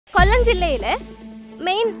കൊല്ലം ജില്ലയിലെ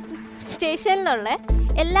മെയിൻ സ്റ്റേഷനിലുള്ള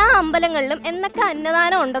എല്ലാ അമ്പലങ്ങളിലും എന്നൊക്കെ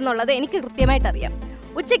അന്നദാനം ഉണ്ടെന്നുള്ളത് എനിക്ക് കൃത്യമായിട്ട് അറിയാം.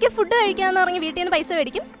 ഉച്ചയ്ക്ക് ഫുഡ് കഴിക്കാമെന്ന് പറഞ്ഞ് വീട്ടിൽ നിന്ന് പൈസ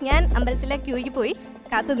മേടിക്കും. ഞാൻ അമ്പലത്തിലെ ക്യൂയ്ക്ക് പോയി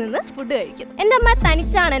കാത്തു നിന്ന് ഫുഡ് കഴിക്കും. എൻ്റെ അമ്മ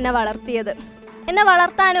തനിച്ചാണ് എന്നെ വളർത്തിയത്. എന്നെ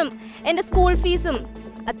വളർത്താനും എൻ്റെ സ്കൂൾ ഫീസും,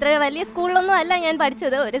 അത്ര വലിയ സ്കൂളിലൊന്നും അല്ല ഞാൻ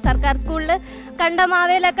പഠിച്ചത്, ഒരു സർക്കാർ സ്കൂളിൽ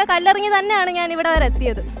കണ്ടമാവേലൊക്കെ കല്ലെറിഞ്ഞ് തന്നെയാണ് ഞാൻ ഇവിടെ വരെ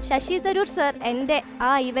എത്തിയത്. ശശി തരൂർ സർ എൻ്റെ ആ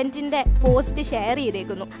ഇവൻറ്റിൻ്റെ പോസ്റ്റ് ഷെയർ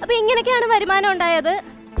ചെയ്തേക്കുന്നു. അപ്പോൾ ഇങ്ങനെയൊക്കെയാണ് വരുമാനം ഉണ്ടായത്.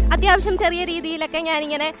 അത്യാവശ്യം ചെറിയ രീതിയിലൊക്കെ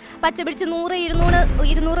ഞാനിങ്ങനെ പച്ചപിടിച്ച്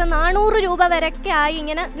 100-200-400 രൂപ വരെയൊക്കെ ആയി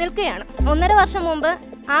ഇങ്ങനെ നിൽക്കുകയാണ്. 1.5 വർഷം മുമ്പ്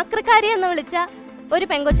ആക്രിക്കാരി എന്ന് വിളിച്ച ഒരു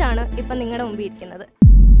പെങ്കൊച്ചാണ് ഇപ്പം നിങ്ങളുടെ മുമ്പിൽ ഇരിക്കുന്നത്.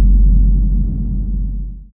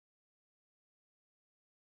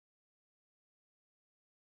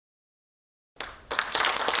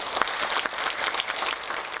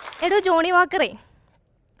 എടോ ജോണി വാക്കറേ,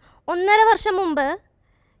 1.5 വർഷം മുമ്പ്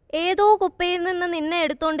ഏതോ കുപ്പയിൽ നിന്ന് നിന്നെ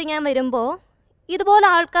എടുത്തുകൊണ്ട് ഞാൻ വരുമ്പോൾ ഇതുപോലെ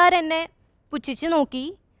ആൾക്കാരെന്നെ പുച്ഛിച്ച് നോക്കി,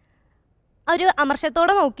 ഒരു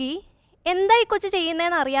അമർഷത്തോടെ നോക്കി, എന്താ ഈ കൊച്ചു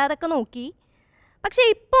ചെയ്യുന്നതെന്ന് അറിയാതൊക്കെ നോക്കി. പക്ഷേ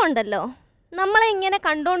ഇപ്പോൾ ഉണ്ടല്ലോ, നമ്മളെ ഇങ്ങനെ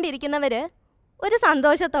കണ്ടുകൊണ്ടിരിക്കുന്നവർ ഒരു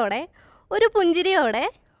സന്തോഷത്തോടെ, ഒരു പുഞ്ചിരിയോടെ,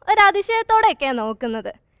 ഒരു അതിശയത്തോടെയൊക്കെയാണ്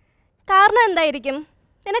നോക്കുന്നത്. കാരണം എന്തായിരിക്കും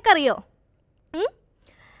നിനക്കറിയോ?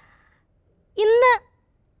 ഇന്ന്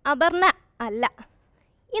അപർണ അല്ല,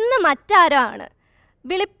 ഇന്ന് മറ്റാരോ ആണ്.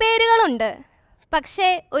 വിളിപ്പേരുകളുണ്ട്, പക്ഷേ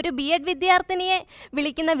ഒരു B.Ed വിദ്യാർത്ഥിനിയെ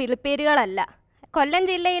വിളിക്കുന്ന വിളിപ്പേരുകളല്ല. കൊല്ലം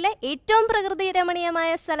ജില്ലയിലെ ഏറ്റവും പ്രകൃതി രമണീയമായ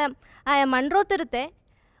സ്ഥലം ആയ മൺറോ തുരുത്തെ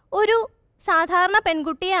ഒരു സാധാരണ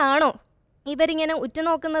പെൺകുട്ടിയാണോ ഇവരിങ്ങനെ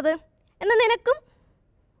ഉറ്റുനോക്കുന്നത് എന്ന് നിനക്കും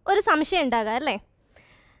ഒരു സംശയം ഉണ്ടാകാം അല്ലേ?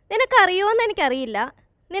 നിനക്കറിയുമോയെന്ന് എനിക്കറിയില്ല.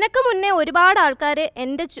 നിനക്ക് മുന്നേ ഒരുപാട് ആൾക്കാർ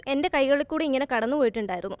എൻ്റെ കൈകളിൽ കൂടി ഇങ്ങനെ കടന്നു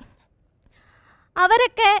പോയിട്ടുണ്ടായിരുന്നു.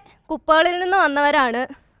 അവരൊക്കെ കുപ്പകളിൽ നിന്ന് വന്നവരാണ്.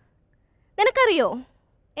 നിനക്കറിയോ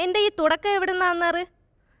എൻ്റെ ഈ തുടക്കം എവിടെ നിന്നാണെന്നറ്?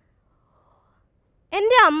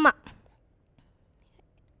 എൻ്റെ അമ്മ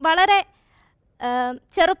വളരെ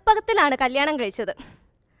ചെറുപ്പത്തിലാണ് കല്യാണം കഴിച്ചത്.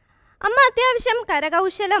 അമ്മ അത്യാവശ്യം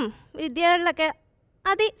കരകൗശലം വിദ്യകളിലൊക്കെ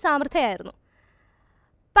അതിസാമർഥ്യമായിരുന്നു.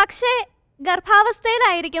 പക്ഷേ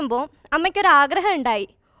ഗർഭാവസ്ഥയിലായിരിക്കുമ്പോൾ അമ്മയ്ക്കൊരാഗ്രഹം ഉണ്ടായി,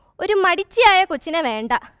 ഒരു മടിച്ചിയായ കൊച്ചിനെ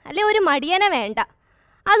വേണ്ട, അല്ലെ ഒരു മടിയനെ വേണ്ട.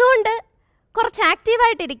 അതുകൊണ്ട് കുറച്ച്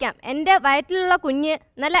ആക്റ്റീവായിട്ടിരിക്കാം, എൻ്റെ വയറ്റിലുള്ള കുഞ്ഞ്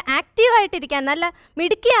നല്ല ആക്റ്റീവായിട്ടിരിക്കാൻ, നല്ല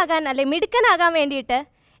മിടുക്കിയാകാൻ അല്ലെ മിടുക്കനാകാൻ വേണ്ടിയിട്ട്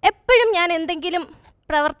എപ്പോഴും ഞാൻ എന്തെങ്കിലും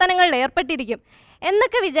പ്രവർത്തനങ്ങളിൽ ഏർപ്പെട്ടിരിക്കും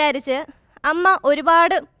എന്നൊക്കെ വിചാരിച്ച് അമ്മ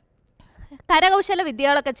ഒരുപാട് കരകൗശല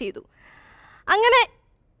വിദ്യകളൊക്കെ ചെയ്തു. അങ്ങനെ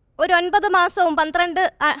ഒരു 9 മാസവും 12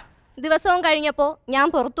 ദിവസവും കഴിഞ്ഞപ്പോൾ ഞാൻ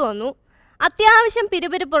പുറത്തു വന്നു, അത്യാവശ്യം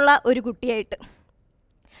പിരുപിരുപ്പുള്ള ഒരു കുട്ടിയായിട്ട്.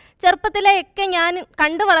 ചെറുപ്പത്തിലെയൊക്കെ ഞാൻ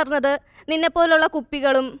കണ്ടു വളർന്നത് നിന്നെപ്പോലുള്ള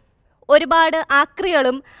കുപ്പികളും ഒരുപാട്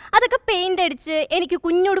ആക്രികളും അതൊക്കെ പെയിൻ്റ് അടിച്ച് എനിക്ക്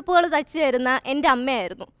കുഞ്ഞുടുപ്പുകൾ തയ്ച്ചു തരുന്ന എൻ്റെ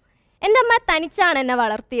അമ്മയായിരുന്നു. എൻ്റെ അമ്മ തനിച്ചാണ് എന്നെ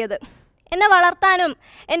വളർത്തിയത്. എന്നെ വളർത്താനും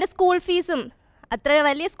എൻ്റെ സ്കൂൾ ഫീസും, അത്ര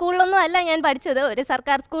വലിയ സ്കൂളിലൊന്നും അല്ല ഞാൻ പഠിച്ചത്, ഒരു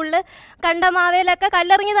സർക്കാർ സ്കൂളിൽ കണ്ടമാവേലൊക്കെ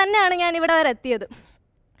കല്ലെറിഞ്ഞ് തന്നെയാണ് ഞാൻ ഇവിടെ വരെ എത്തിയത്.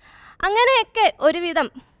 അങ്ങനെയൊക്കെ ഒരുവിധം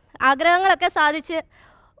ആഗ്രഹങ്ങളൊക്കെ സാധിച്ച്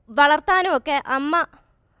വളർത്താനുമൊക്കെ അമ്മ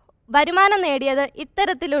വരുമാനം നേടിയത്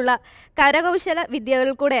ഇത്തരത്തിലുള്ള കരകൗശല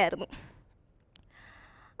വിദ്യകളിൽ കൂടെയായിരുന്നു.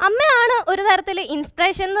 അമ്മയാണ് ഒരു തരത്തിൽ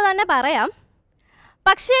ഇൻസ്പിറേഷൻ എന്ന് തന്നെ പറയാം.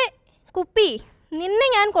 പക്ഷേ കുപ്പി, നിന്നെ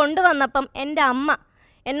ഞാൻ കൊണ്ടുവന്നപ്പം എൻ്റെ അമ്മ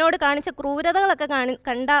എന്നോട് കാണിച്ച ക്രൂരതകളൊക്കെ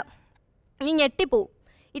കണ്ടാൽ നീ ഞെട്ടിപ്പോവും.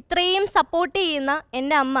 ഇത്രയും സപ്പോർട്ട് ചെയ്യുന്ന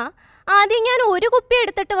എൻ്റെ അമ്മ ആദ്യം ഞാൻ ഒരു കുപ്പി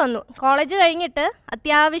എടുത്തിട്ട് വന്നു. കോളേജ് കഴിഞ്ഞിട്ട്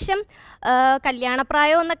അത്യാവശ്യം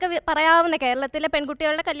കല്യാണപ്രായം എന്നൊക്കെ പറയാവുന്ന, കേരളത്തിലെ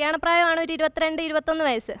പെൺകുട്ടികളുടെ കല്യാണപ്രായമാണ് ഒരു 22-21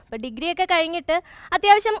 വയസ്സ്. അപ്പോൾ ഡിഗ്രിയൊക്കെ കഴിഞ്ഞിട്ട്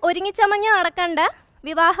അത്യാവശ്യം ഒരുങ്ങിച്ചമഞ്ഞ് നടക്കേണ്ട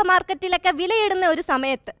വിവാഹ മാർക്കറ്റിലൊക്കെ വിലയിടുന്ന ഒരു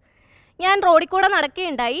സമയത്ത് ഞാൻ റോഡിൽ കൂടെ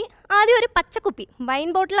നടക്കുകയുണ്ടായി. ആദ്യം ഒരു പച്ചക്കുപ്പി, വൈൻ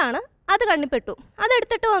ബോട്ടിലാണ്, അത് കണ്ണിപ്പെട്ടു,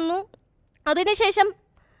 അതെടുത്തിട്ട് വന്നു. അതിനുശേഷം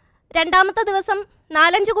 2ാമത്തെ ദിവസം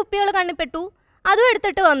 4-5 കുപ്പികൾ കണ്ണിപ്പെട്ടു, അതും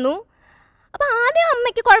എടുത്തിട്ട് വന്നു. അപ്പോൾ ആദ്യം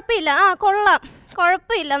അമ്മയ്ക്ക് കുഴപ്പമില്ല, കൊള്ളാം,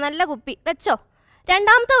 കുഴപ്പമില്ല, നല്ല കുപ്പി വെച്ചോ.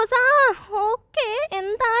 2ാമത്തെ ദിവസം ഓക്കെ,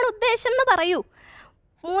 എന്താണ് ഉദ്ദേശം എന്ന് പറയൂ.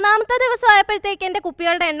 3ാമത്തെ ദിവസം ആയപ്പോഴത്തേക്ക് എൻ്റെ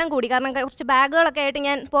കുപ്പികളുടെ എണ്ണം കൂടി, കാരണം കുറച്ച് ബാഗുകളൊക്കെ ആയിട്ട്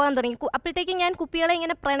ഞാൻ പോകാൻ തുടങ്ങി. അപ്പോഴത്തേക്കും ഞാൻ കുപ്പികളെ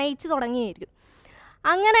ഇങ്ങനെ പ്രണയിച്ച് തുടങ്ങിയായിരിക്കും.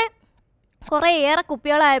 അങ്ങനെ കുറേയേറെ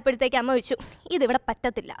കുപ്പികളായപ്പോഴത്തേക്ക് അമ്മ വെച്ചു, ഇതിവിടെ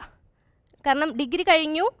പറ്റത്തില്ല. കാരണം ഡിഗ്രി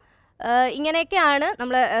കഴിഞ്ഞു, ഇങ്ങനെയൊക്കെയാണ്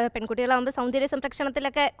നമ്മൾ പെൺകുട്ടികളാകുമ്പോൾ സൗന്ദര്യ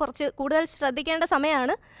സംരക്ഷണത്തിലൊക്കെ കുറച്ച് കൂടുതൽ ശ്രദ്ധിക്കേണ്ട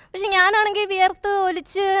സമയമാണ്. പക്ഷെ ഞാനാണെങ്കിൽ വിയർത്ത്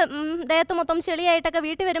ഒലിച്ച് ദേഹത്ത് മൊത്തം ചെളിയായിട്ടൊക്കെ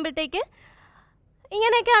വീട്ടിൽ വരുമ്പോഴത്തേക്ക്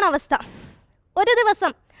ഇങ്ങനെയൊക്കെയാണ് അവസ്ഥ. ഒരു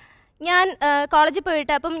ദിവസം ഞാൻ കോളേജിൽ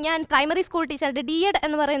പോയിട്ട്, അപ്പം ഞാൻ പ്രൈമറി സ്കൂൾ ടീച്ചറുടെ B.Ed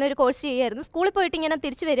എന്ന് പറയുന്ന ഒരു കോഴ്സ് ചെയ്യുമായിരുന്നു. സ്കൂളിൽ പോയിട്ട് ഇങ്ങനെ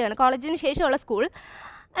തിരിച്ചു വരികയാണ്, കോളേജിന് ശേഷമുള്ള സ്കൂൾ.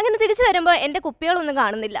 അങ്ങനെ തിരിച്ചു വരുമ്പോൾ എൻ്റെ കുപ്പികളൊന്നും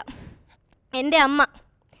കാണുന്നില്ല. എൻ്റെ അമ്മ,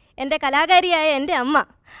 എൻ്റെ കലാകാരിയായ എൻ്റെ അമ്മ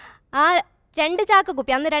ആ 2 ചാക്ക്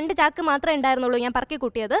കുപ്പി, അന്ന് 2 ചാക്ക് മാത്രമേ ഉണ്ടായിരുന്നുള്ളൂ ഞാൻ പറക്കി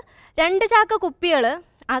കൂട്ടിയത്, 2 ചാക്ക് കുപ്പികൾ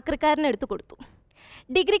ആക്രിക്കാരനെടുത്ത് കൊടുത്തു.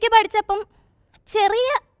 ഡിഗ്രിക്ക് പഠിച്ചപ്പം ചെറിയ,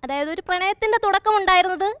 അതായത് ഒരു പ്രണയത്തിൻ്റെ തുടക്കം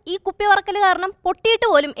ഉണ്ടായിരുന്നത് ഈ കുപ്പി വറക്കൽ കാരണം പൊട്ടിയിട്ട്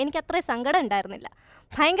പോലും എനിക്ക് അത്രയും സങ്കടം ഉണ്ടായിരുന്നില്ല.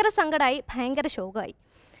 ഭയങ്കര സങ്കടമായി, ഭയങ്കര ശോകമായി.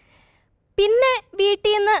 പിന്നെ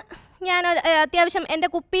വീട്ടിൽ നിന്ന് ഞാൻ അത്യാവശ്യം എൻ്റെ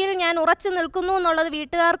കുപ്പിയിൽ ഞാൻ ഉറച്ചു നിൽക്കുന്നു എന്നുള്ളത്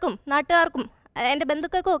വീട്ടുകാർക്കും നാട്ടുകാർക്കും എൻ്റെ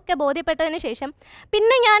ബന്ധുക്കൾക്കും ഒക്കെ ബോധ്യപ്പെട്ടതിന് ശേഷം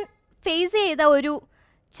പിന്നെ ഞാൻ ഫേസ് ചെയ്ത ഒരു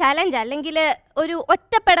ചലഞ്ച് അല്ലെങ്കിൽ ഒരു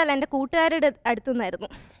ഒറ്റപ്പെടൽ എൻ്റെ കൂട്ടുകാരുടെ അടുത്തു നിന്നായിരുന്നു.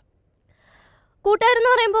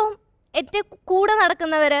 കൂട്ടുകാരെന്ന് പറയുമ്പോൾ എൻ്റെ കൂടെ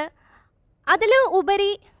നടക്കുന്നവർ, അതിൽ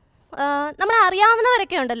ഉപരി നമ്മളെ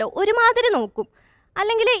അറിയാവുന്നവരൊക്കെ ഉണ്ടല്ലോ, ഒരുമാതിരി നോക്കും.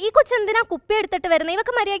 അല്ലെങ്കിൽ ഈ കൊച്ചെന്തിനാ കുപ്പി എടുത്തിട്ട് വരുന്നത്,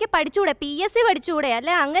 ഇവർക്ക് മര്യാദയ്ക്ക് പഠിച്ചുകൂടെ, PSC പഠിച്ചുകൂടെ,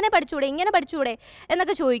 അല്ലെ അങ്ങനെ പഠിച്ചുകൂടെ, ഇങ്ങനെ പഠിച്ചുകൂടെ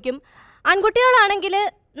എന്നൊക്കെ ചോദിക്കും. ആൺകുട്ടികളാണെങ്കിൽ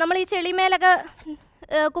നമ്മൾ ഈ ചെളിമേലൊക്കെ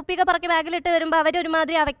കുപ്പിയൊക്കെ പറക്കി ബാഗിലിട്ട് വരുമ്പോൾ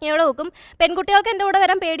അവരൊരുമാതിരി അവജ്ഞയോടെ നോക്കും. പെൺകുട്ടികൾക്ക് എൻ്റെ കൂടെ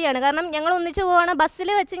വരാൻ പേടിയാണ്. കാരണം ഞങ്ങൾ ഒന്നിച്ച് പോവുകയാണ്, ബസ്സിൽ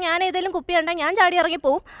വെച്ച് ഞാൻ ഏതെങ്കിലും കുപ്പി ഉണ്ടെങ്കിൽ ഞാൻ ചാടി ഇറങ്ങി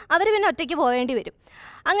പോവും, അവർ പിന്നെ ഒറ്റയ്ക്ക് പോവേണ്ടി വരും.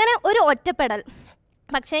 അങ്ങനെ ഒരു ഒറ്റപ്പെടൽ.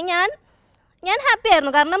 പക്ഷേ ഞാൻ ഹാപ്പി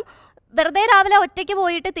ആയിരുന്നു. കാരണം വെറുതെ രാവിലെ ഒറ്റയ്ക്ക്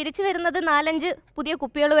പോയിട്ട് തിരിച്ചു വരുന്നത് 4-5 പുതിയ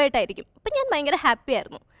കുപ്പികളുമായിട്ടായിരിക്കും. അപ്പം ഞാൻ ഭയങ്കര ഹാപ്പി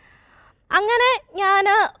ആയിരുന്നു. അങ്ങനെ ഞാൻ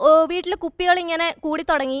വീട്ടിൽ കുപ്പികളിങ്ങനെ കൂടി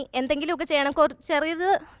തുടങ്ങി. എന്തെങ്കിലുമൊക്കെ ചെയ്യണം.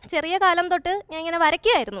 ചെറിയ കാലം തൊട്ട് ഞാൻ ഇങ്ങനെ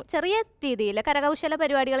വരയ്ക്കുമായിരുന്നു, ചെറിയ രീതിയിൽ കരകൗശല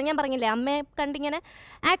പരിപാടികൾ. ഞാൻ പറഞ്ഞില്ലേ, അമ്മയെ കണ്ടിങ്ങനെ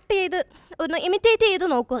ആക്ട് ചെയ്ത് ഒന്ന് ഇമിറ്റേറ്റ് ചെയ്ത്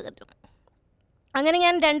നോക്കുമായിരുന്നു. അങ്ങനെ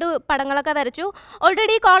ഞാൻ 2 പടങ്ങളൊക്കെ വരച്ചു.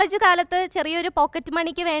 ഓൾറെഡി കോളേജ് കാലത്ത് ചെറിയൊരു പോക്കറ്റ്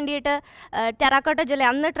മണിക്ക് വേണ്ടിയിട്ട് ടെറാക്കോട്ട ജ്വല്ലറി,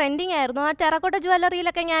 അന്ന് ട്രെൻഡിങ് ആയിരുന്നു, ആ ടെറാക്കോട്ട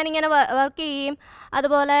ജ്വല്ലറിയിലൊക്കെ ഞാനിങ്ങനെ വർക്ക് ചെയ്യുകയും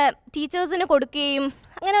അതുപോലെ ടീച്ചേഴ്സിന് കൊടുക്കുകയും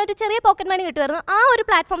അങ്ങനെ ഒരു ചെറിയ പോക്കറ്റ് മണി കിട്ടുമായിരുന്നു. ആ ഒരു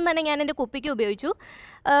പ്ലാറ്റ്ഫോം തന്നെ ഞാൻ എൻ്റെ കുപ്പിക്ക് ഉപയോഗിച്ചു.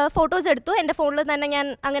 ഫോട്ടോസ് എടുത്തു. എൻ്റെ ഫോണിൽ തന്നെ ഞാൻ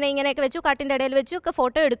അങ്ങനെ ഇങ്ങനെയൊക്കെ വെച്ചു, കാട്ടിൻ്റെ ഇടയിൽ വെച്ചു ഒക്കെ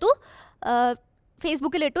ഫോട്ടോ എടുത്തു.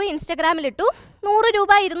 ഫേസ്ബുക്കിലിട്ടു, ഇൻസ്റ്റഗ്രാമിലിട്ടു. 100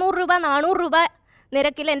 രൂപ, 200 രൂപ, 400 രൂപ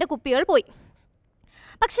നിരക്കിൽ എൻ്റെ കുപ്പികൾ പോയി.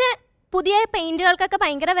 പക്ഷേ പുതിയ പെയിൻറ്റുകൾക്കൊക്കെ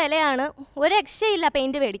ഭയങ്കര വിലയാണ്, ഒരു രക്ഷയില്ല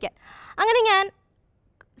പെയിൻറ്റ് മേടിക്കാൻ. അങ്ങനെ ഞാൻ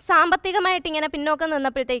സാമ്പത്തികമായിട്ട് ഇങ്ങനെ പിന്നോക്കം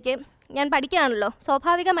നിന്നപ്പോഴത്തേക്ക്, ഞാൻ പഠിക്കുകയാണല്ലോ,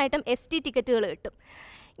 സ്വാഭാവികമായിട്ടും ST ടിക്കറ്റുകൾ കിട്ടും.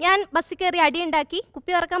 ഞാൻ ബസ്സിൽ കയറി അടി ഉണ്ടാക്കി.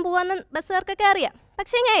 കുപ്പി ഇറക്കാൻ പോകാമെന്ന് ബസ്സുകാർക്കൊക്കെ അറിയാം.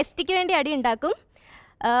 പക്ഷേ ഞാൻ STക്ക് വേണ്ടി അടി ഉണ്ടാക്കും.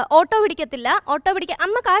 ഓട്ടോ പിടിക്കത്തില്ല.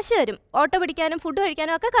 അമ്മ കാശ് തരും, ഓട്ടോ പിടിക്കാനും ഫുഡ്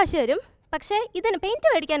കഴിക്കാനും ഒക്കെ കാശ് തരും. പക്ഷേ ഇതിന് പെയിൻറ്റ്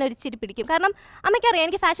മേടിക്കാൻ ഒരു ഇച്ചിരി പിടിക്കും. കാരണം അമ്മയ്ക്കറിയാം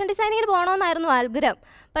എനിക്ക് ഫാഷൻ ഡിസൈനിങ്ങിന് പോകണമെന്നായിരുന്നു ആഗ്രഹം.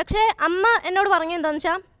 പക്ഷേ അമ്മ എന്നോട് പറഞ്ഞു എന്താണെന്ന്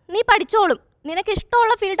വെച്ചാൽ, നീ പഠിച്ചോളും, നിനക്ക്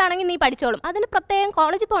ഇഷ്ടമുള്ള ഫീൽഡാണെങ്കിൽ നീ പഠിച്ചോളും, അതിന് പ്രത്യേകം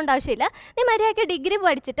കോളേജിൽ പോകേണ്ട ആവശ്യമില്ല, നീ മര്യാദയ്ക്ക് ഡിഗ്രി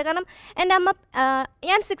പഠിച്ചിട്ട്. കാരണം എൻ്റെ അമ്മ,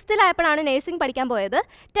 ഞാൻ 6th നേഴ്സിംഗ് പഠിക്കാൻ പോയത്.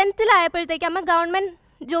 10th അമ്മ ഗവൺമെൻറ്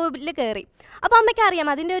ജോബിൽ കയറി. അപ്പോൾ അമ്മയ്ക്ക് അറിയാം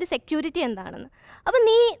അതിൻ്റെ ഒരു സെക്യൂരിറ്റി എന്താണെന്ന്. അപ്പോൾ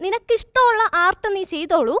നിനക്കിഷ്ടമുള്ള ആർട്ട് നീ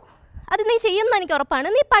ചെയ്തോളൂ, അത് നീ ചെയ്യുമെന്ന് എനിക്ക് ഉറപ്പാണ്,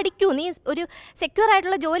 നീ പഠിക്കൂ, നീ ഒരു സെക്യൂർ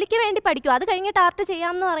ആയിട്ടുള്ള ജോലിക്ക് വേണ്ടി പഠിക്കൂ, അത് കഴിഞ്ഞിട്ട് ആർട്ട്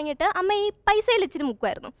ചെയ്യാമെന്ന് പറഞ്ഞിട്ട് അമ്മ ഈ പൈസയിൽ ഇച്ചിരി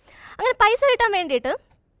മുക്കുമായിരുന്നു. അങ്ങനെ പൈസ കിട്ടാൻ വേണ്ടിയിട്ട്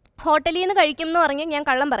ഹോട്ടലിൽ നിന്ന് കഴിക്കും എന്ന് പറഞ്ഞ് ഞാൻ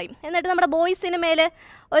കള്ളം പറയും. എന്നിട്ട് നമ്മുടെ ബോയ്സ് സിനിമയിൽ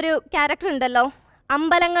ഒരു ക്യാരക്ടർ ഉണ്ടല്ലോ,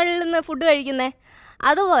 അമ്പലങ്ങളിൽ നിന്ന് ഫുഡ് കഴിക്കുന്നത്,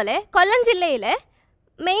 അതുപോലെ കൊല്ലം ജില്ലയിലെ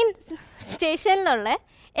മെയിൻ സ്റ്റേഷനിലുള്ള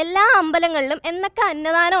എല്ലാ അമ്പലങ്ങളിലും എന്നൊക്കെ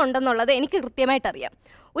അന്നദാനം ഉണ്ടെന്നുള്ളത് എനിക്ക് കൃത്യമായിട്ടറിയാം.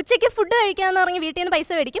 ഉച്ചയ്ക്ക് ഫുഡ് കഴിക്കാമെന്ന് പറഞ്ഞ് വീട്ടിൽ നിന്ന് പൈസ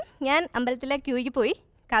മേടിക്കും, ഞാൻ അമ്പലത്തിലെ ക്യൂയ്ക്ക് പോയി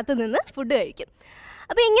കാത്തു നിന്ന് ഫുഡ് കഴിക്കും.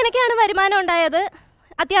 അപ്പോൾ ഇങ്ങനെയൊക്കെയാണ് വരുമാനം ഉണ്ടായത്.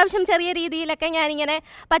 അത്യാവശ്യം ചെറിയ രീതിയിലൊക്കെ ഞാനിങ്ങനെ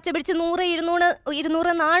പച്ച പിടിച്ച് 100,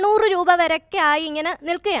 200, 400 രൂപ വരെയൊക്കെ ആയി ഇങ്ങനെ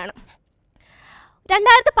നിൽക്കുകയാണ്.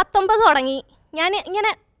 2019 തുടങ്ങി. ഞാൻ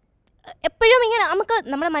ഇങ്ങനെ എപ്പോഴും ഇങ്ങനെ, നമുക്ക്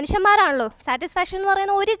നമ്മുടെ മനുഷ്യന്മാരാണല്ലോ, സാറ്റിസ്ഫാക്ഷൻ എന്ന്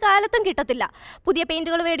പറയുന്ന ഒരു കാലത്തും കിട്ടത്തില്ല. പുതിയ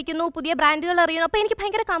പെയിൻറ്റുകൾ മേടിക്കുന്നു, പുതിയ ബ്രാൻഡുകൾ അറിയുന്നു. അപ്പോൾ എനിക്ക്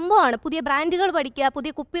ഭയങ്കര കമ്പമാണ് പുതിയ ബ്രാൻഡുകൾ പഠിക്കുക,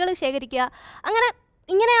 പുതിയ കുപ്പികൾ ശേഖരിക്കുക. അങ്ങനെ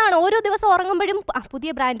ഇങ്ങനെയാണ് ഓരോ ദിവസം ഉറങ്ങുമ്പോഴും പുതിയ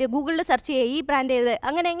ബ്രാൻഡ് ഗൂഗിളിൽ സെർച്ച് ചെയ്യുക, ഈ ബ്രാൻഡ് ഏത്,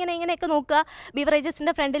 അങ്ങനെ ഇങ്ങനെയൊക്കെ നോക്കുക.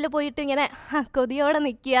 ബിവറേജസിൻ്റെ ഫ്രണ്ടിൽ പോയിട്ട് ഇങ്ങനെ കൊതിയോടെ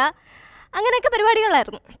നിൽക്കുക, അങ്ങനെയൊക്കെ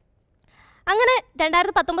പരിപാടികളായിരുന്നു. അങ്ങനെ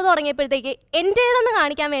 2019 തുടങ്ങിയപ്പോഴത്തേക്ക് എൻ്റേതെന്ന്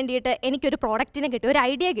കാണിക്കാൻ വേണ്ടിയിട്ട് എനിക്കൊരു പ്രോഡക്റ്റിനെ കിട്ടി, ഒരു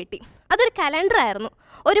ഐഡിയ കിട്ടി. അതൊരു കലണ്ടറായിരുന്നു.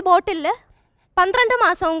 ഒരു ബോട്ടിൽ 12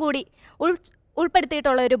 മാസവും കൂടി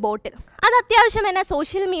ഉൾപ്പെടുത്തിയിട്ടുള്ള ഒരു ബോട്ടിൽ. അത് അത്യാവശ്യം എന്നെ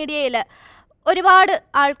സോഷ്യൽ മീഡിയയിൽ ഒരുപാട്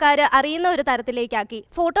ആൾക്കാർ അറിയുന്ന ഒരു തരത്തിലേക്കാക്കി.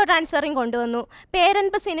 ഫോട്ടോ ട്രാൻസ്ഫറിങ് കൊണ്ടുവന്നു.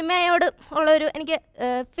 പേരൻപ് സിനിമയോട് ഉള്ളൊരു, എനിക്ക്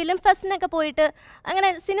ഫിലിം ഫെസ്റ്റിനൊക്കെ പോയിട്ട് അങ്ങനെ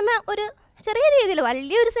സിനിമ ഒരു ചെറിയ രീതിയിൽ,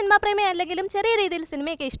 വലിയൊരു സിനിമാ പ്രേമി അല്ലെങ്കിലും ചെറിയ രീതിയിൽ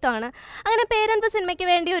സിനിമയൊക്കെ ഇഷ്ടമാണ്. അങ്ങനെ പേരൻപ് സിനിമയ്ക്ക്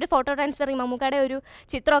വേണ്ടി ഒരു ഫോട്ടോ ട്രാൻസ്ഫറിങ് മമ്മൂക്കയുടെ ഒരു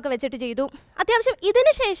ചിത്രമൊക്കെ വെച്ചിട്ട് ചെയ്തു. അത്യാവശ്യം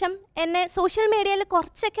ഇതിന് ശേഷം എന്നെ സോഷ്യൽ മീഡിയയിൽ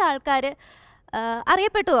കുറച്ചൊക്കെ ആൾക്കാർ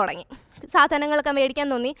അറിയപ്പെട്ടു തുടങ്ങി. സാധനങ്ങളൊക്കെ മേടിക്കാൻ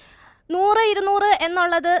തോന്നി. 100, 200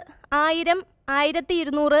 എന്നുള്ളത് 1000,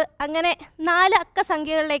 1200, അങ്ങനെ 4 അക്ക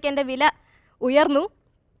സംഖ്യകളിലേക്ക് എൻ്റെ വില ഉയർന്നു.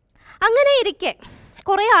 അങ്ങനെ ഇരിക്കെ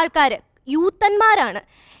കുറേ ആൾക്കാർ, യൂത്തന്മാരാണ്,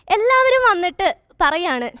 എല്ലാവരും വന്നിട്ട്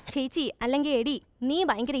പറയാണ്, ചേച്ചി അല്ലെങ്കിൽ എടി നീ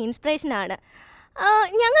ഭയങ്കര ഇൻസ്പിറേഷനാണ്,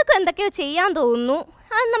 ഞങ്ങൾക്ക് എന്തൊക്കെയോ ചെയ്യാൻ തോന്നുന്നു,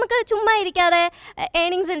 നമുക്ക് ചുമ്മാ ഇരിക്കാതെ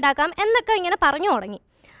ഏണിങ്സ് ഉണ്ടാക്കാം എന്നൊക്കെ ഇങ്ങനെ പറഞ്ഞു തുടങ്ങി.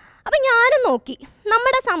 അപ്പം ഞാനും നോക്കി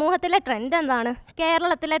നമ്മുടെ സമൂഹത്തിലെ ട്രെൻഡ് എന്താണ്,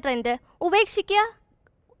 കേരളത്തിലെ ട്രെൻഡ്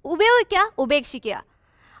ഉപയോഗിക്കുക, ഉപേക്ഷിക്കുക.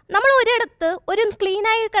 നമ്മൾ ഒരിടത്ത് ഒരു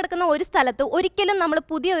ക്ലീനായി കിടക്കുന്ന ഒരു സ്ഥലത്ത് ഒരിക്കലും നമ്മൾ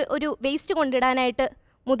പുതിയ ഒരു വേസ്റ്റ് കൊണ്ടിടാനായിട്ട്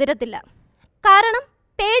മുതിരത്തില്ല. കാരണം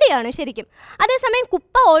പേടിയാണ് ശരിക്കും. അതേസമയം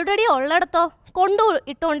കുപ്പ ഓൾറെഡി ഉള്ളിടത്തോ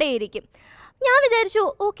ഇട്ടുകൊണ്ടേയിരിക്കും. ഞാൻ വിചാരിച്ചു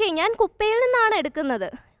ഓക്കെ, ഞാൻ കുപ്പയിൽ നിന്നാണ് എടുക്കുന്നത്,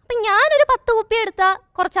 അപ്പം ഞാനൊരു 10 കുപ്പി എടുത്താൽ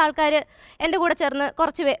കുറച്ച് ആൾക്കാർ എൻ്റെ കൂടെ ചേർന്ന്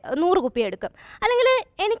 100 കുപ്പി എടുക്കും. അല്ലെങ്കിൽ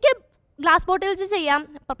എനിക്ക് ഗ്ലാസ് ബോട്ടിൽസ് ചെയ്യാം,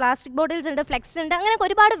 ഇപ്പോൾ പ്ലാസ്റ്റിക് ബോട്ടിൽസ് ഉണ്ട്, ഫ്ലെക്സ് ഉണ്ട്, അങ്ങനെ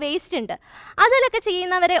ഒരുപാട് വേസ്റ്റ് ഉണ്ട്. അതിലൊക്കെ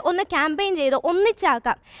ചെയ്യുന്നവരെ ഒന്ന് ക്യാമ്പയിൻ ചെയ്ത്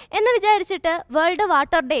ഒന്നിച്ചാക്കാം എന്ന് വിചാരിച്ചിട്ട് വേൾഡ്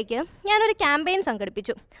വാട്ടർ ഡേക്ക് ഞാനൊരു ക്യാമ്പയിൻ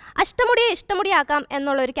സംഘടിപ്പിച്ചു. ഇഷ്ടമുടി ആക്കാം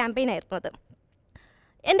എന്നുള്ളൊരു ക്യാമ്പയിനായിരുന്നു അത്.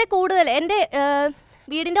 എൻ്റെ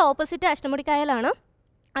വീടിൻ്റെ ഓപ്പോസിറ്റ് അഷ്ടമുടിക്കായലാണ്.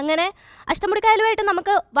 അങ്ങനെ അഷ്ടമുടിക്കായലുമായിട്ട്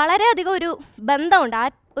നമുക്ക് വളരെയധികം ഒരു ബന്ധമുണ്ട്.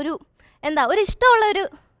 ഒരു ഇഷ്ടമുള്ളൊരു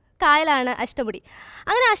കായലാണ് അഷ്ടമുടി.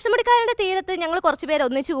 അങ്ങനെ അഷ്ടമുടിക്കായലിൻ്റെ തീരത്ത് ഞങ്ങൾ കുറച്ച് പേര്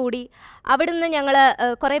ഒന്നിച്ചു കൂടി. അവിടുന്ന് ഞങ്ങൾ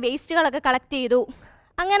കുറേ വേസ്റ്റുകളൊക്കെ കളക്ട് ചെയ്തു.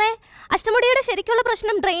 അങ്ങനെ അഷ്ടമുടിയുടെ ശരിക്കുള്ള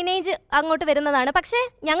പ്രശ്നം ഡ്രെയിനേജ് അങ്ങോട്ട് വരുന്നതാണ്. പക്ഷേ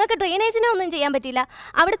ഞങ്ങൾക്ക് ഡ്രെയിനേജിനെ ഒന്നും ചെയ്യാൻ പറ്റിയില്ല.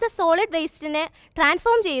 അവിടുത്തെ സോളിഡ് വേസ്റ്റിനെ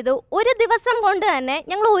ട്രാൻസ്ഫോം ചെയ്തു. ഒരു ദിവസം കൊണ്ട് തന്നെ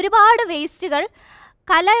ഞങ്ങൾ ഒരുപാട് വേസ്റ്റുകൾ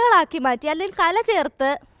കലകളാക്കി മാറ്റി, അല്ലെങ്കിൽ കല ചേർത്ത്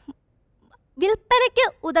വിൽപ്പനയ്ക്ക്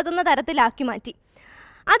ഉതകുന്ന തരത്തിലാക്കി മാറ്റി.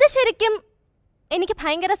 അത് ശരിക്കും എനിക്ക്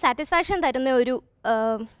ഭയങ്കര സാറ്റിസ്ഫാക്ഷൻ തരുന്ന ഒരു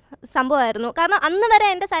സംഭവമായിരുന്നു. കാരണം അന്ന് വരെ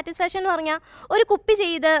എൻ്റെ സാറ്റിസ്ഫാക്ഷൻ എന്ന് പറഞ്ഞാൽ ഒരു കുപ്പി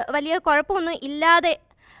ചെയ്ത് വലിയ കുഴപ്പമൊന്നും ഇല്ലാതെ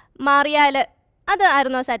മാറിയാൽ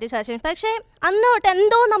അതായിരുന്നു സാറ്റിസ്ഫാക്ഷൻ. പക്ഷേ അന്ന് തൊട്ട്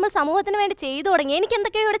എന്തോ നമ്മൾ സമൂഹത്തിന് വേണ്ടി ചെയ്തു തുടങ്ങി. എനിക്ക്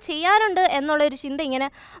എന്തൊക്കെയോ ഇവിടെ ചെയ്യാനുണ്ട് എന്നുള്ളൊരു ചിന്ത ഇങ്ങനെ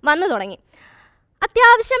വന്നു തുടങ്ങി.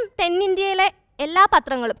 അത്യാവശ്യം തെന്നിന്ത്യയിലെ എല്ലാ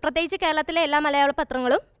പത്രങ്ങളും, പ്രത്യേകിച്ച് കേരളത്തിലെ എല്ലാ മലയാള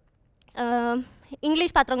പത്രങ്ങളും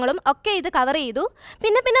ഇംഗ്ലീഷ് പത്രങ്ങളും ഒക്കെ ഇത് കവർ ചെയ്തു.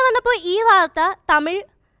 പിന്നെ വന്നപ്പോൾ ഈ വാർത്ത തമിഴ്,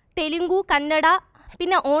 തെലുങ്കു, കന്നഡ,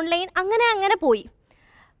 പിന്നെ ഓൺലൈൻ അങ്ങനെ പോയി.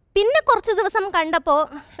 പിന്നെ കുറച്ച് ദിവസം കണ്ടപ്പോൾ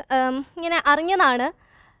ഇങ്ങനെ അറിഞ്ഞതാണ്,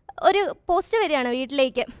 ഒരു പോസ്റ്റ് വരികയാണ്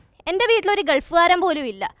വീട്ടിലേക്ക്. എൻ്റെ വീട്ടിലൊരു ഗൾഫുകാരൻ പോലും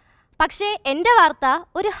ഇല്ല. പക്ഷേ എൻ്റെ വാർത്ത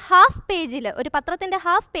ഒരു ഹാഫ് പേജിൽ, ഒരു പത്രത്തിൻ്റെ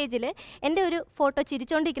ഹാഫ് പേജിൽ എൻ്റെ ഒരു ഫോട്ടോ,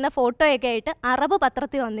 ചിരിച്ചുകൊണ്ടിരിക്കുന്ന ഫോട്ടോയൊക്കെ ആയിട്ട് അറബ്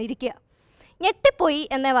പത്രത്തിൽ വന്നിരിക്കുക. ഞെട്ടിപ്പോയി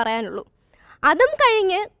എന്നേ പറയാനുള്ളൂ. അതും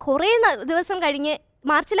കഴിഞ്ഞ് കുറേ ദിവസം കഴിഞ്ഞ്,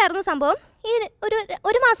 മാർച്ചിലായിരുന്നു സംഭവം, ഈ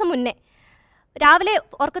ഒരു മാസം മുന്നേ രാവിലെ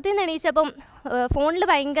ഉറക്കത്തിൽ നിന്ന് എണീച്ചപ്പം ഫോണിൽ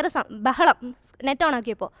ഭയങ്കര ബഹളം, നെറ്റ് ഓൺ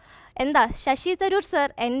ആക്കിയപ്പോൾ എന്താ ശശി തരൂർ സർ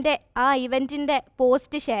എൻ്റെ ആ ഇവൻറ്റിൻ്റെ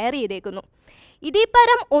പോസ്റ്റ് ഷെയർ ചെയ്തേക്കുന്നു. ഇതിൽ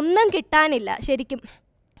പരം ഒന്നും കിട്ടാനില്ല ശരിക്കും.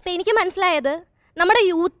 അപ്പോൾ എനിക്ക് മനസ്സിലായത് നമ്മുടെ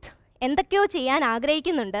യൂത്ത് എന്തൊക്കെയോ ചെയ്യാൻ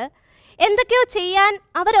ആഗ്രഹിക്കുന്നുണ്ട്, എന്തൊക്കെയോ ചെയ്യാൻ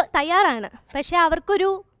അവർ തയ്യാറാണ്. പക്ഷേ അവർക്കൊരു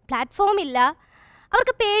പ്ലാറ്റ്ഫോം ഇല്ല,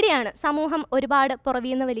 അവർക്ക് പേടിയാണ്. സമൂഹം ഒരുപാട്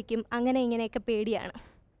പുറകീന്ന് വലിക്കും, അങ്ങനെ ഇങ്ങനെയൊക്കെ പേടിയാണ്.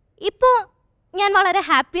 ഇപ്പോൾ ഞാൻ വളരെ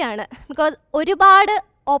ഹാപ്പിയാണ്. ബിക്കോസ് ഒരുപാട്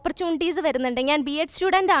ഓപ്പർച്യൂണിറ്റീസ് വരുന്നുണ്ട്. ഞാൻ B.Ed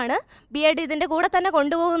സ്റ്റുഡൻ്റ് ആണ്. B.Ed ഇതിൻ്റെ കൂടെ തന്നെ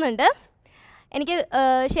കൊണ്ടുപോകുന്നുണ്ട്. എനിക്ക്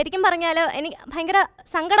ശരിക്കും പറഞ്ഞാൽ എനിക്ക് ഭയങ്കര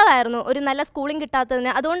സങ്കടമായിരുന്നു ഒരു നല്ല സ്കൂളിംഗ്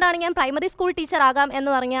കിട്ടാത്തതിന്. അതുകൊണ്ടാണ് ഞാൻ പ്രൈമറി സ്കൂൾ ടീച്ചർ ആകാം എന്ന്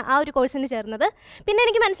പറഞ്ഞ ആ ഒരു കോഴ്സിന് ചേർന്നത്. പിന്നെ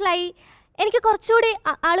എനിക്ക് മനസ്സിലായി എനിക്ക് കുറച്ചുകൂടി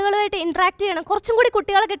ആളുകളുമായിട്ട് ഇൻട്രാക്ട് ചെയ്യണം, കുറച്ചും കൂടി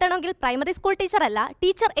കുട്ടികളെ കിട്ടണമെങ്കിൽ പ്രൈമറി സ്കൂൾ ടീച്ചറല്ല,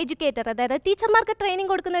 ടീച്ചർ എഡ്യൂക്കേറ്റർ, അതായത് ടീച്ചർമാർക്ക്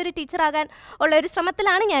ട്രെയിനിങ് കൊടുക്കുന്ന ഒരു ടീച്ചറാകാൻ ഉള്ള ഒരു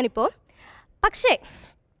ശ്രമത്തിലാണ് ഞാനിപ്പോൾ. പക്ഷേ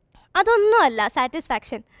അതൊന്നുമല്ല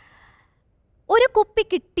സാറ്റിസ്ഫാക്ഷൻ. ഒരു കുപ്പി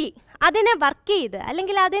കിട്ടി, അതിനെ വർക്ക് ചെയ്ത്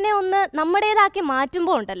അല്ലെങ്കിൽ അതിനെ ഒന്ന് നമ്മുടേതാക്കി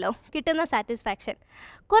മാറ്റുമ്പോൾ ഉണ്ടല്ലോ കിട്ടുന്ന സാറ്റിസ്ഫാക്ഷൻ.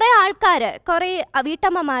 കുറേ ആൾക്കാർ, കുറേ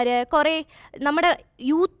വീട്ടമ്മമാർ, കുറേ നമ്മുടെ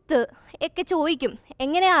യൂത്ത് ഒക്കെ ചോദിക്കും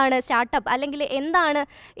എങ്ങനെയാണ് സ്റ്റാർട്ടപ്പ്, അല്ലെങ്കിൽ എന്താണ്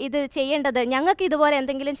ഇത് ചെയ്യേണ്ടത്, ഞങ്ങൾക്ക് ഇതുപോലെ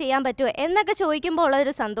എന്തെങ്കിലും ചെയ്യാൻ പറ്റുമോ എന്നൊക്കെ ചോദിക്കുമ്പോൾ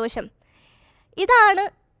ഉള്ളൊരു സന്തോഷം. ഇതാണ്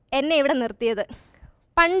എന്നെ ഇവിടെ നിർത്തിയത്.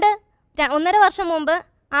 പണ്ട് 1.5 വർഷം മുമ്പ്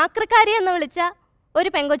ആക്രിക്കാരി എന്ന് വിളിച്ച ഒരു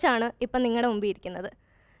പെങ്കൊച്ചാണ് ഇപ്പം നിങ്ങളുടെ മുമ്പിൽ ഇരിക്കുന്നത്.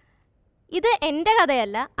 ഇത് എൻ്റെ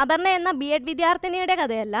കഥയല്ല, അപർണ എന്ന B.Ed വിദ്യാർത്ഥിനിയുടെ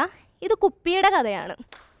കഥയല്ല, ഇത് കുപ്പിയുടെ കഥയാണ്.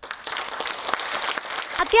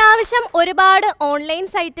 അത്യാവശ്യം ഒരുപാട് ഓൺലൈൻ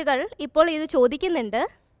സൈറ്റുകൾ ഇപ്പോൾ ഇത് ചോദിക്കുന്നുണ്ട്.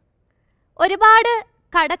 ഒരുപാട്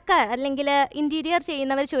കടക്കാർ അല്ലെങ്കിൽ ഇൻറ്റീരിയർ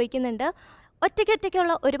ചെയ്യുന്നവർ ചോദിക്കുന്നുണ്ട്.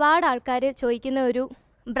 ഒറ്റയ്ക്കുള്ള ഒരുപാട് ആൾക്കാർ ചോദിക്കുന്ന ഒരു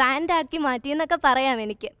ബ്രാൻഡാക്കി മാറ്റിയെന്നൊക്കെ പറയാം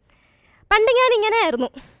എനിക്ക്. പണ്ട് ഞാൻ ഇങ്ങനെയായിരുന്നു,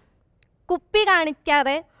 കുപ്പി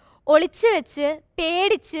കാണിക്കാതെ ഒളിച്ചു വെച്ച്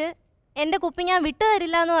പേടിച്ച് എൻ്റെ കുപ്പി ഞാൻ വിട്ടു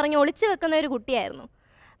തരില്ല എന്ന് പറഞ്ഞ് ഒളിച്ചു വെക്കുന്ന ഒരു കുട്ടിയായിരുന്നു.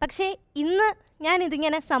 പക്ഷേ ഇന്ന്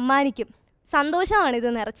ഞാനിതിങ്ങനെ സമ്മാനിക്കും. സന്തോഷമാണിത്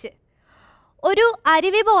നിറച്ച്. ഒരു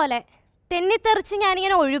അരുവി പോലെ തെന്നിത്തെറിച്ച്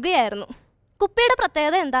ഞാനിങ്ങനെ ഒഴുകുകയായിരുന്നു. കുപ്പിയുടെ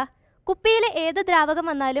പ്രത്യേകത എന്താ? കുപ്പിയിൽ ഏത് ദ്രാവകം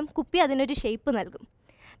വന്നാലും കുപ്പി അതിനൊരു ഷേപ്പ് നൽകും.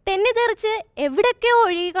 തെന്നിത്തെറിച്ച് എവിടൊക്കെയോ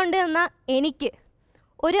ഒഴുകിക്കൊണ്ട് വന്ന എനിക്ക്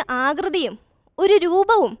ഒരു ആകൃതിയും ഒരു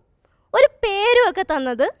രൂപവും ഒരു പേരും ഒക്കെ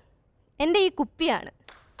തന്നത് എൻ്റെ ഈ കുപ്പിയാണ്.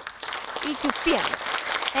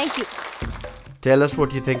 Thank you. Tell us what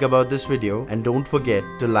you think about this video and don't forget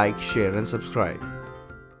to like, share and subscribe.